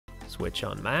Switch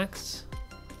on max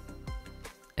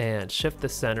and shift the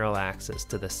central axis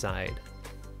to the side.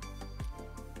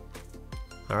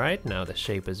 Alright, now the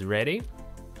shape is ready.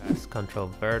 Press Ctrl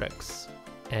Vertex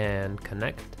and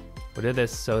connect. We do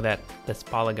this so that this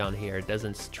polygon here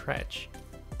doesn't stretch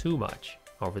too much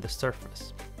over the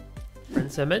surface.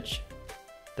 Reference image,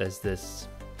 there's this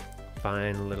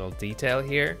fine little detail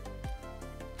here,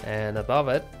 and above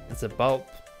it is a bulb.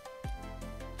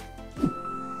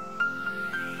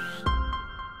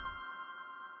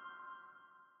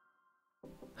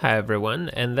 Hi everyone,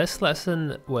 in this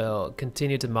lesson we'll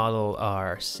continue to model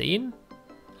our scene,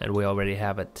 and we already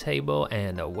have a table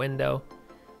and a window.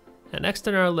 And next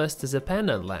on our list is a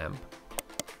pendant lamp.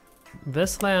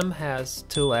 This lamp has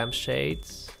two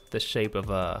lampshades, the shape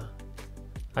of a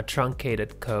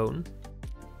truncated cone.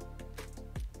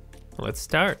 Let's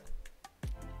start.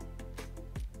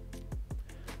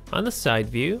 On the side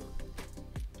view,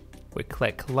 we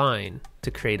click line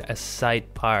to create a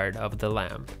side part of the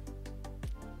lamp.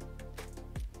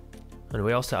 And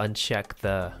we also uncheck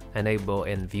the enable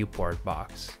in viewport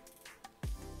box.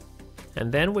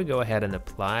 And then we go ahead and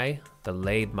apply the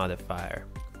lathe modifier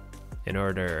in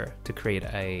order to create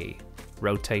a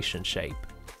rotation shape.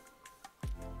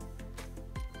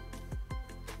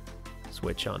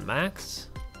 Switch on max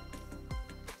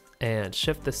and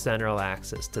shift the central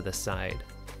axis to the side.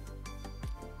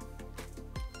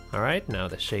 Alright, now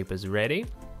the shape is ready.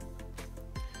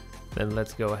 Then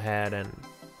let's go ahead and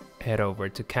head over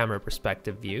to camera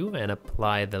perspective view and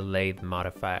apply the lathe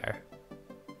modifier.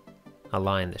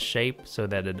 Align the shape so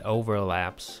that it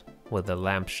overlaps with the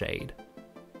lampshade.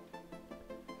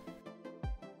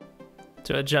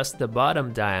 To adjust the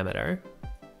bottom diameter,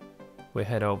 we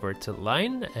head over to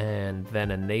line and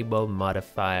then enable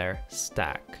modifier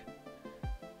stack.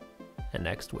 And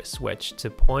next we switch to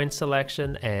point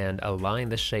selection and align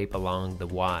the shape along the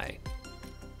Y.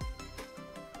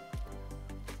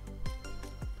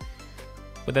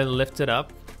 We then lift it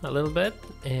up a little bit,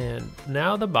 and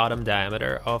now the bottom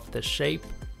diameter of the shape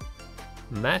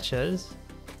matches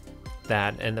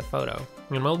that in the photo.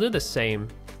 And we'll do the same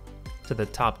to the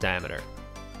top diameter.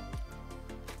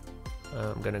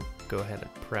 I'm gonna go ahead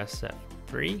and press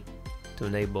F3 to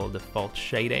enable default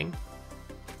shading.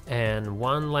 And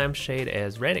one lampshade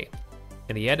is ready.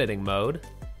 In the editing mode,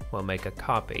 we'll make a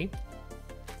copy.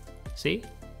 See?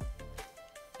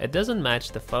 It doesn't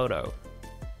match the photo.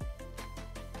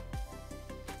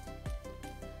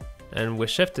 And we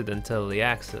shift it until the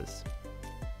axis.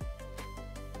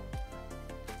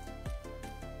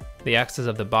 The axis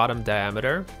of the bottom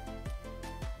diameter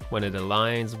when it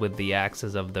aligns with the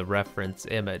axis of the reference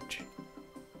image.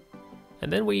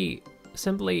 And then we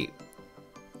simply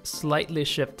slightly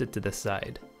shift it to the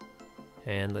side.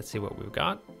 And let's see what we've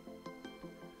got.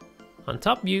 On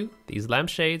top view, these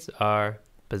lampshades are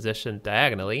positioned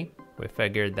diagonally. We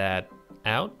figured that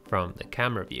out from the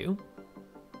camera view.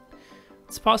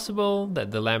 It's possible that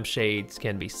the lampshades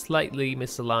can be slightly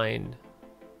misaligned.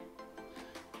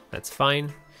 That's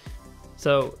fine.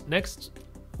 So next,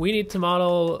 we need to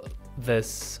model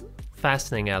this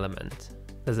fastening element.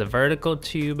 There's a vertical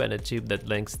tube and a tube that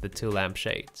links the two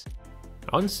lampshades.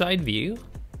 On side view,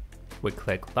 we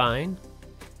click line,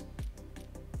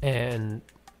 and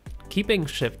keeping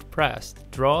shift pressed,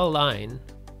 draw a line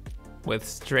with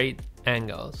straight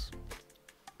angles.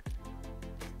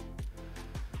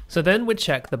 So then we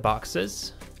check the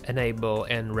boxes, enable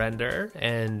in render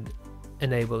and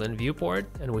enable in viewport,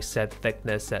 and we set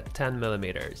thickness at 10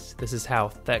 millimeters. This is how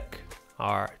thick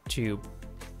our tube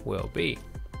will be.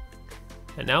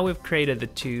 And now we've created the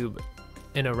tube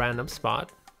in a random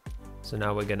spot. So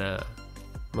now we're gonna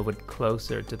move it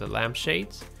closer to the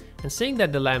lampshades. And seeing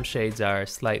that the lampshades are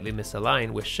slightly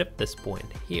misaligned, we shift this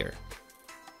point here.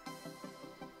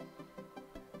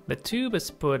 The tube is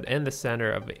put in the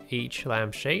center of each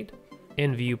lampshade.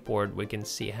 In viewport, we can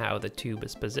see how the tube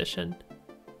is positioned.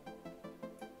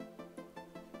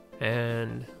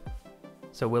 And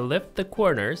so we'll lift the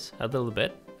corners a little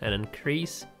bit and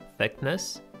increase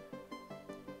thickness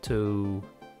to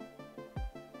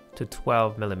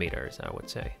 12 millimeters, I would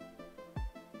say.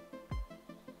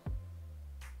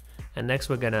 And next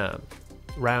we're gonna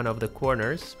round off the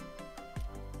corners.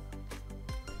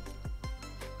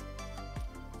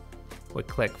 We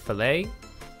click fillet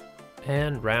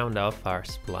and round off our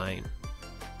spline.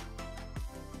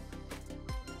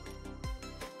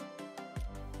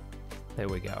 There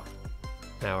we go.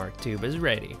 Now our tube is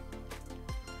ready.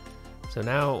 So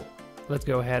now let's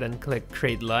go ahead and click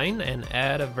create line and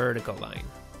add a vertical line.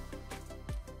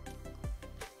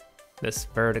 This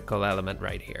vertical element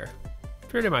right here.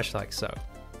 Pretty much like so.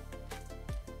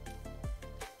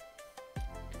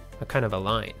 a kind of a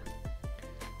line.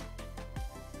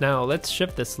 Now let's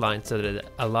shift this line so that it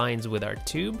aligns with our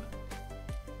tube.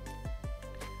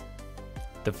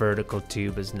 The vertical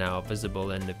tube is now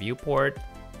visible in the viewport.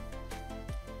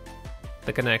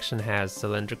 The connection has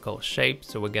cylindrical shape,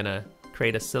 so we're gonna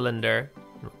create a cylinder.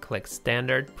 We'll click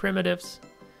Standard, Primitives,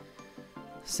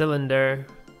 Cylinder.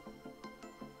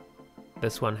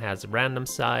 This one has random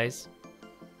size.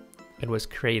 It was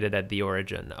created at the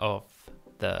origin of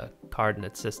the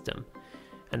coordinate system.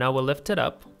 And now we'll lift it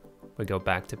up. We go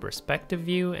back to perspective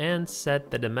view and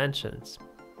set the dimensions.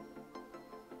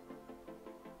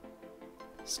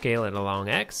 Scale it along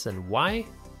X and Y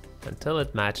until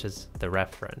it matches the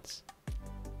reference.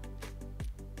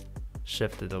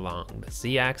 Shift it along the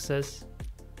Z axis.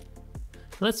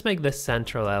 Let's make this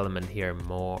central element here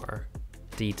more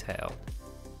detailed,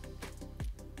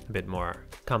 a bit more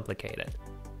complicated.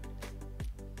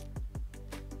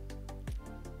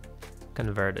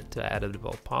 Convert it to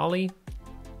editable poly,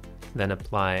 then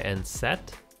apply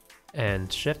Inset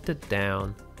and shift it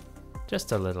down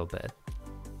just a little bit.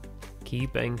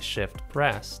 Keeping Shift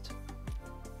pressed,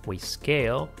 we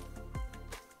scale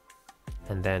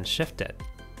and then shift it.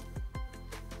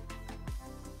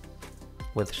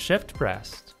 With Shift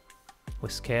pressed, we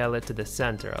scale it to the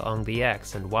center along the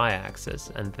X and Y axis,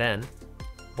 and then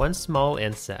one small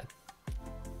inset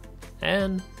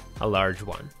and a large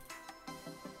one.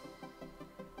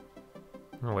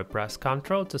 And we press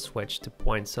Ctrl to switch to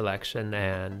point selection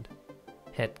and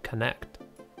hit Connect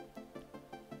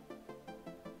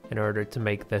in order to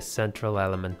make this central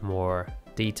element more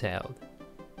detailed.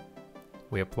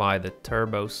 We apply the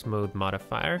Turbo Smooth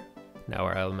modifier. Now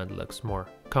our element looks more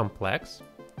complex.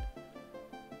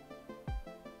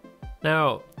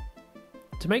 Now,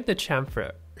 to make the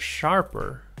chamfer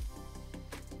sharper,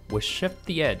 we shift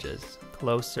the edges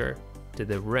closer to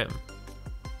the rim.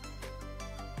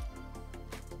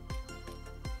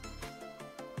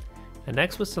 And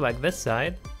next we select this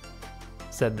side,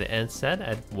 set the inset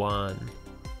at 1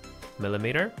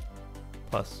 millimeter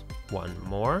plus 1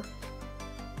 more,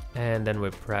 and then we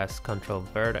press Ctrl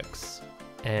Vertex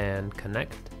and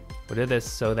connect. We do this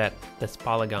so that this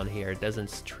polygon here doesn't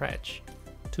stretch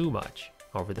too much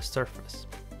over the surface.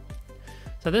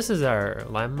 So this is our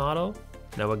lamp model.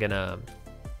 Now we're gonna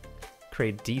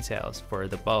create details for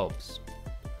the bulbs.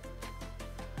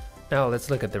 Now let's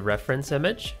look at the reference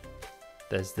image.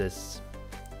 There's this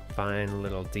fine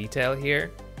little detail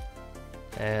here,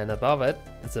 and above it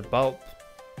is a bulb.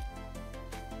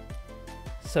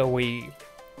 So we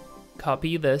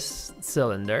copy this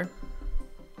cylinder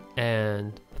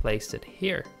and place it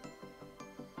here.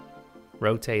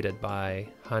 Rotate it by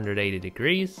 180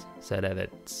 degrees so that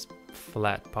its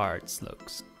flat part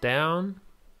slopes down.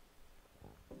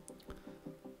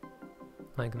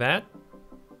 Like that.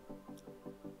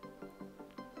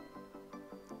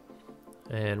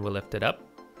 And we'll lift it up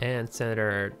and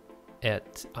center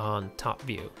it on top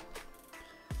view.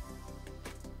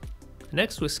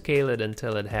 Next we scale it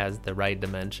until it has the right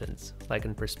dimensions, like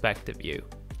in perspective view.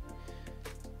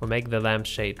 We'll make the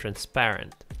lampshade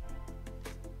transparent.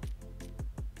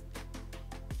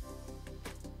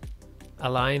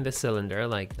 Align the cylinder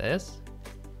like this.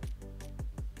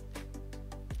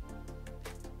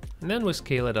 And then we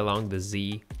scale it along the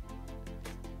Z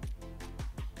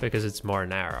because it's more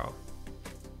narrow.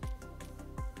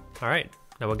 Alright,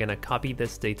 now we're gonna copy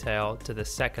this detail to the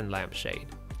second lampshade.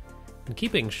 And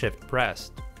keeping Shift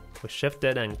pressed, we shift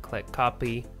it and click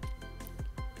Copy.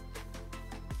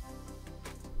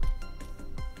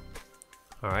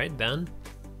 Alright, done.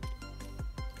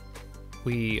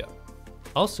 We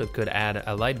also could add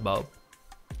a light bulb.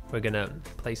 We're gonna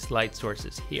place light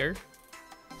sources here,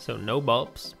 so no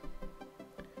bulbs.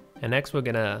 And next we're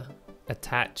gonna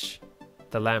attach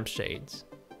the lampshades.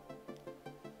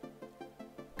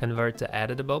 Convert to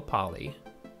editable poly,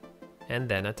 and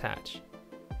then attach.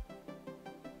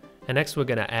 And next we're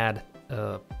gonna add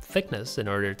a thickness in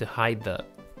order to hide the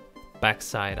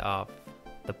backside of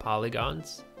the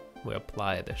polygons. We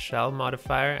apply the shell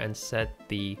modifier and set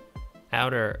the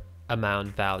outer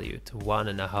amount value to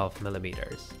 1.5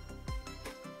 millimeters.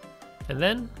 And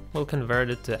then we'll convert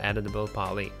it to editable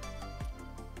poly.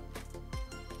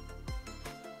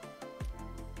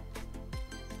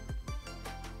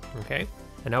 Okay,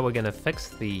 and now we're gonna fix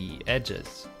the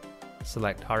edges.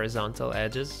 Select horizontal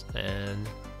edges and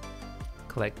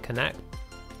click Connect.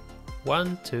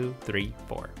 1, 2, 3,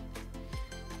 4.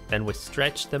 Then we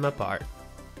stretch them apart.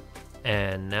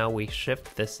 And now we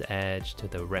shift this edge to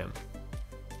the rim.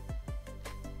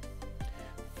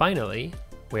 Finally,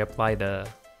 we apply the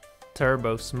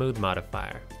Turbo Smooth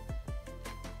modifier.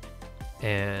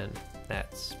 And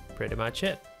that's pretty much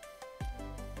it.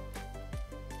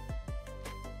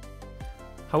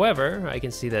 However, I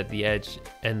can see that the edge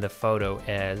in the photo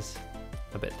is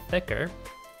a bit thicker,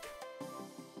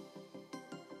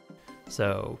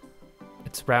 so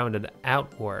it's rounded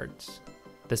outwards.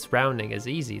 This rounding is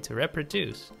easy to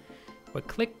reproduce. We'll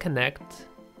click connect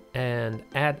and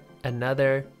add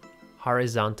another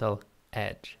horizontal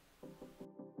edge.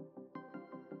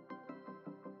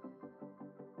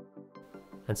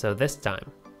 And so this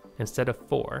time, instead of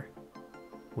 4,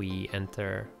 we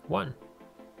enter 1.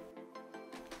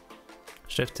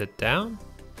 Shift it down.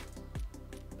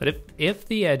 But if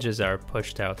the edges are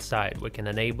pushed outside, we can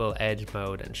enable edge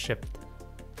mode and shift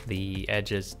the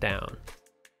edges down.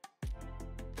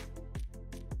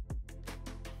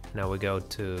 Now we go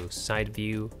to side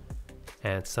view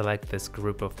and select this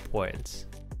group of points.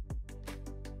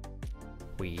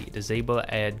 We disable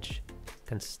edge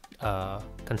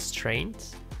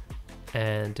constraints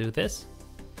and do this.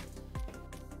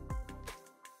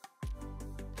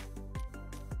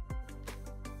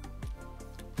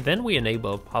 Then we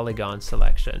enable polygon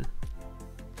selection.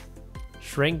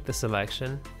 Shrink the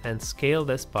selection and scale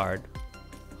this part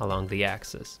along the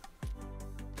axis.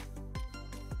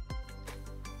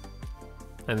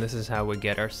 And this is how we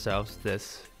get ourselves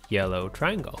this yellow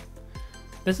triangle.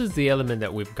 This is the element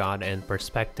that we've got in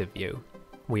perspective view.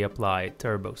 We apply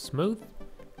turbo smooth,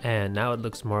 and now it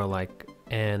looks more like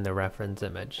in the reference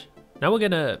image. Now we're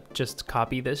gonna just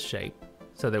copy this shape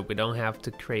so that we don't have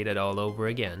to create it all over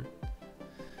again.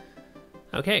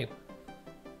 Okay.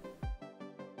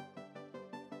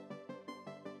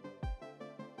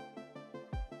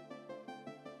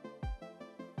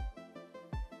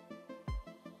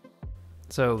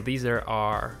 So these are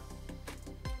our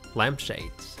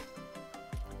lampshades.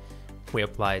 We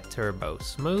apply turbo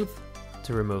smooth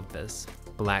to remove this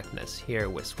blackness. Here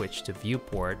we switch to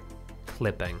viewport,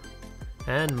 clipping,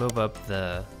 and move up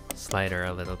the slider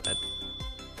a little bit.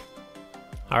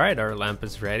 Alright, our lamp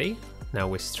is ready. Now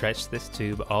we stretch this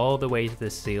tube all the way to the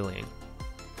ceiling.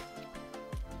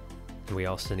 We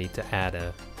also need to add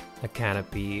a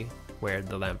canopy where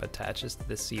the lamp attaches to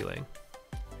the ceiling.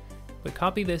 We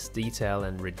copy this detail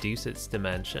and reduce its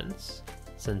dimensions.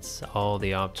 Since all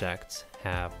the objects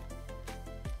have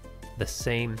the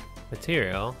same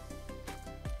material,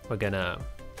 we're gonna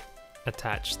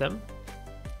attach them.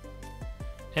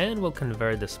 And we'll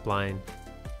convert the spline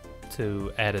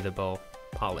to editable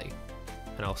poly.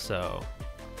 And also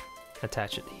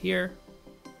attach it here,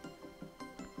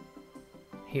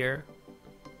 here,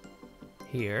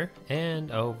 here,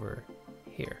 and over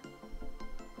here.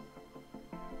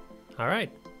 All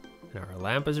right, and our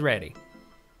lamp is ready.